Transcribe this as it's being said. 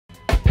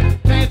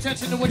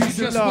attention to what you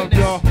just love,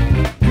 witnessed. y'all.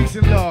 Peace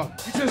and love.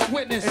 You just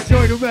witnessed.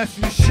 Enjoy the rest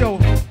of the show.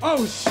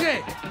 Oh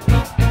shit.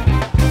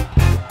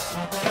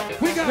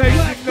 We got Make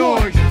Black some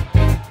Thought noise.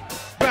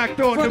 Black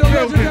Thought for in the the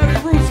building.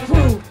 legendary Roots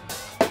crew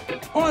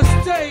on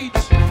stage.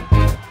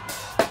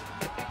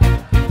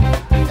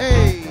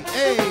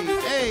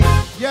 Hey,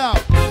 yo.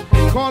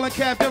 Calling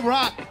Captain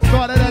Rock.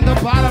 Started at the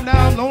bottom,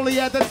 now I'm lonely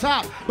at the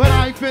top. But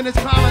I ain't finished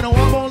climbing, no,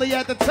 I'm only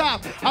at the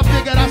top. I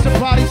figured I should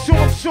probably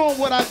show 'em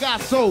what I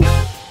got, so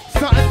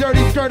something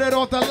dirty skirted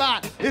off the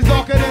lot. It's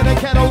darker than a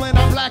kettle and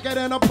I'm blacker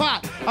than a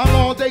pot. I'm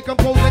all day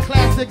composing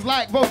classics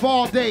like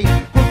Vivaldi.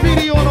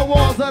 Graffiti on the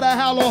walls of the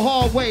hollow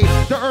hallway.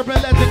 The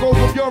urban legend goes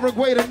from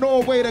Uruguay to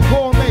Norway to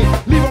gourmet.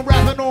 Leave 'em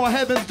rapping on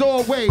heaven's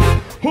doorway.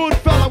 Hood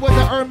fella with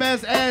the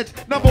Hermes edge.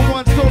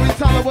 #1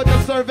 storyteller what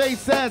the survey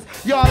says.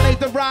 Y'all late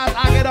to rise,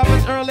 I get up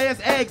as early as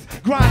eggs.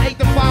 Grind 8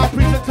 to 5,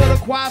 preaching to the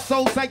choir,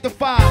 so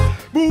sanctified.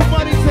 Move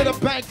money to the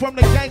bank from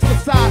the gangster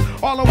side.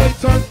 All the way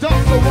turned up,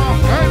 so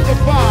I'm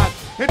amplified.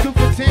 Into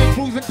 15,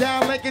 cruising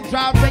down Lincoln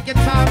Drive, taking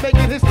time,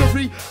 making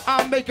history.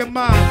 I'm making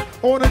mine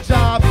on a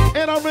job.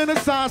 And I'm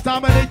Renaissance,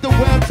 dominate the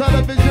web,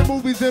 television,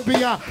 movies, and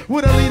beyond.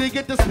 With a leader,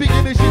 get to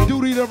speaking, it's your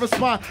duty to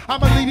respond.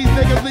 I'ma lead these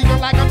niggas leaking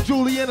like I'm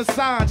Julian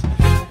Assange.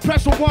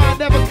 Pressure wine,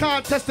 never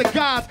contest the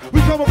gods.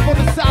 We coming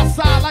from the south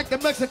side like the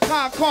Mexican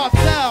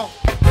cartel.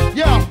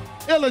 Yo,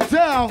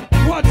 Illadel,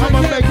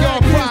 I'ma make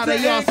y'all proud of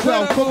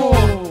yourself. Come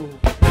on.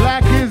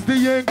 Black is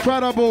the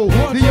incredible,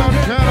 the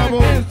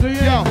untenable.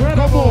 Yo,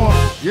 come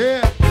on,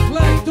 yeah.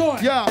 Black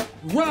Thought, Yeah,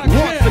 Rakim.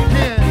 once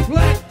again.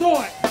 Black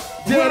Thought,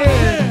 There it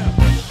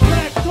Rakim.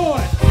 Black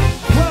Thought,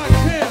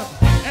 Rakim,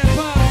 and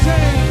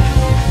Bontaine.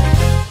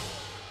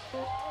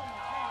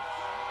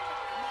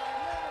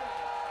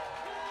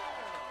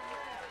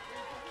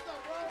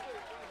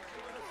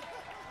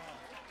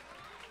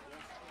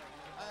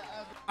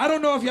 I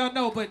don't know if y'all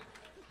know, but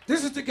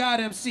this is the God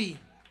MC.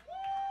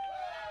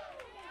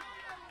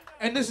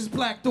 And this is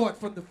Black Thought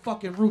from the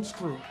fucking Roots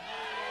crew.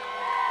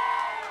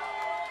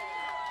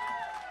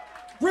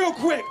 Real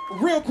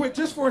quick,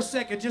 just for a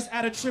second, just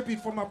add a tribute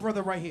for my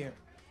brother right here.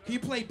 Can you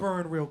play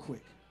Burn real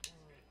quick?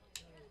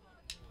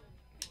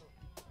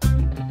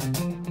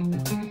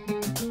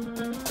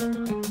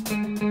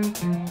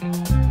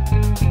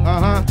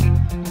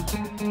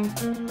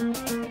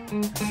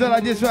 So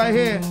like this right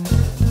here.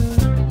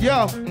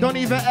 Yo, don't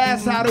even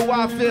ask how do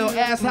I feel,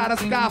 ask how the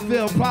sky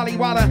feel. Probably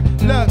while I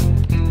look,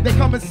 they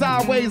coming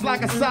sideways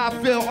like a side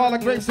fill. All the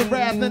grapes of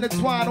wrath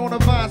intertwined on a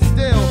vine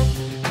still.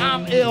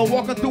 I'm ill,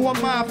 walking through a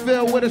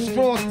minefield with a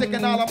straw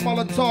sticking out a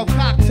Molotov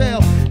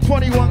cocktail.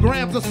 21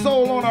 grams of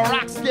soul on a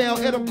rock scale.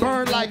 It'll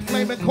burn like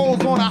flaming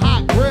coals on a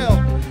hot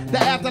grill. The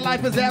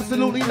afterlife is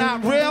absolutely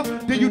not real.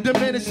 Then you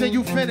diminish and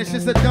you finish,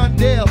 it's a done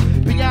deal.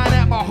 Beyond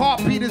that, my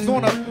heartbeat is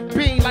on a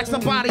beam like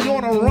somebody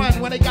on a run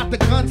when they got the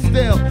gun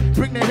still.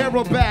 Bring the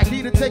hero back,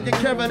 he done taking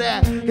care of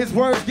that. His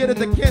words get it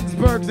to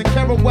Ginsbergs and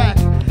Kerouac.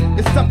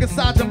 It's stuck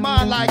inside your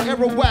mind like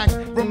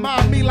Aerowax.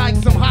 Remind me like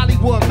some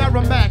Hollywood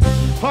Merrimax.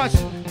 Hush,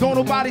 don't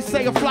nobody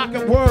say a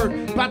flocking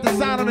word. About to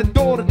sign on the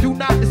door to do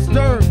not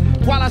disturb.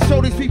 While I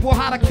show these people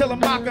how to kill a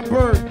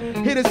mockingbird.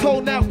 Hit his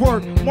whole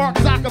network, Mark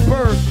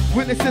Zuckerberg.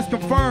 Witnesses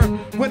confirmed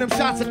when them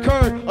shots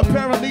occurred.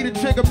 Apparently the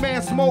trigger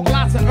man smoked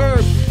lots of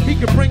herbs. He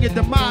could bring your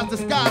demise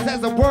disguised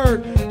as a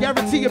word.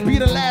 Guarantee you'll be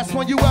the last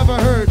one you ever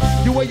heard.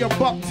 You wear your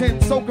buck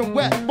tin, soaking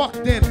wet,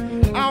 mucked in.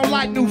 I don't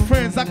like new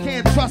friends, I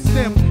can't trust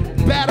them.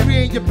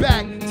 Battery in your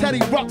back, Teddy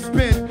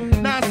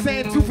Ruxpin. 9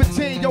 saying 2 for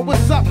 10, yo,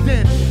 what's up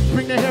then?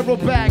 Bring the hero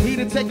back, he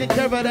done taking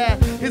care of that.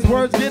 His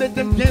words get it,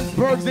 them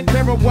Ginsbergs and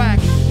Kerouac.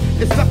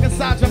 It's stuck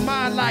inside your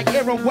mind like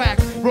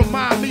Aerowax.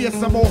 Remind me of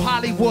some old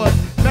Hollywood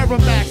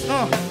Merrimax.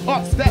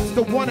 Up steps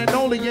the one and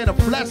only in the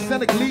flesh.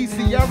 Senegalese,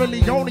 Sierra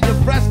Leone,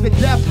 impressed to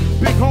death.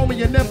 Big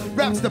homie and them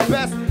raps the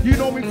best. You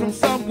know me from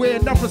somewhere,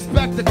 enough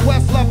respect to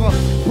Quest Lover.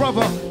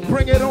 Brother,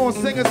 bring it on,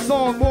 sing a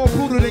song more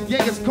brutal than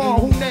Genghis Khan.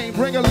 Who name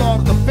bring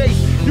along the face?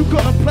 You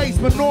couldn't place,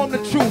 but norm the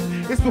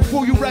truth. It's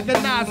before you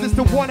recognize it's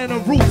the one in the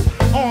roots.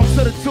 Arms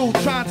to the two,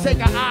 try and take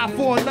an eye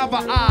for another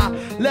eye.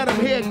 Let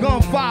him hear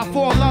gunfire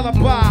for a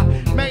lullaby.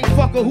 Main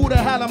fucker, who the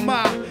hell am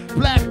I?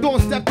 Black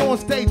Thought stepped on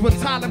stage with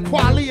Talib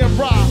Kweli and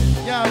Rock.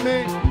 You know what I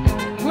mean?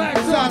 Black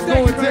Thought,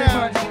 thank you very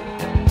much.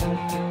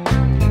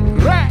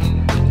 Right.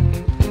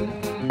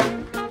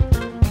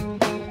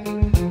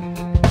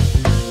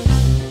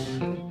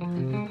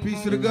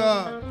 Peace to the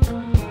God.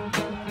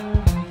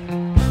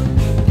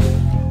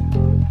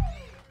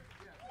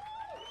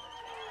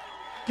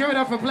 Give it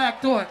up for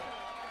Black Thought.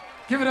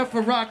 Give it up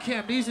for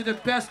Rakim. These are the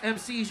best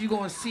MCs you're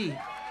gonna see.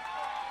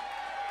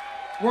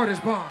 Word is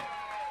bond.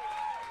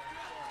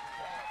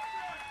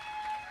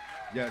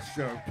 Yes,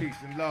 sir. Peace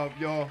and love,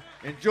 y'all.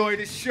 Enjoy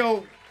the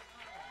show.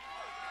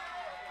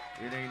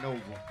 It ain't over.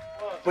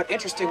 But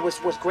interesting, what's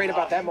great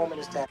about that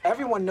moment is that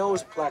everyone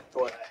knows Black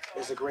Thought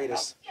is the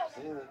greatest.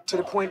 To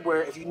the point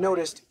where, if you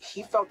noticed,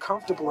 he felt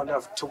comfortable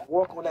enough to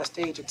walk on that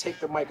stage and take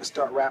the mic and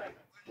start rapping.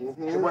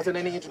 There wasn't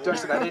any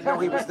introduction. I didn't know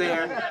he was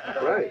there.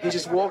 Right. He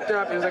just walked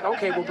up and was like,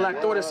 okay, well,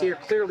 Black Thought is here.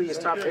 Clearly, it's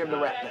time for him to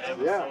rap.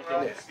 Yeah.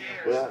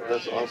 Yeah,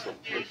 that's awesome.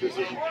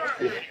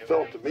 It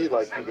felt to me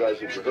like you guys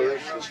had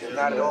rehearsed.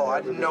 Not at all.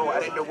 I didn't know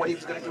what he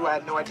was going to do. I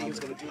had no idea he was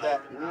going to do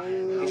that.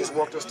 He just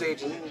walked on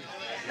stage and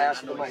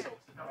asked for the mic.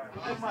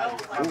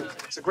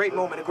 It's a great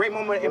moment of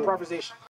improvisation.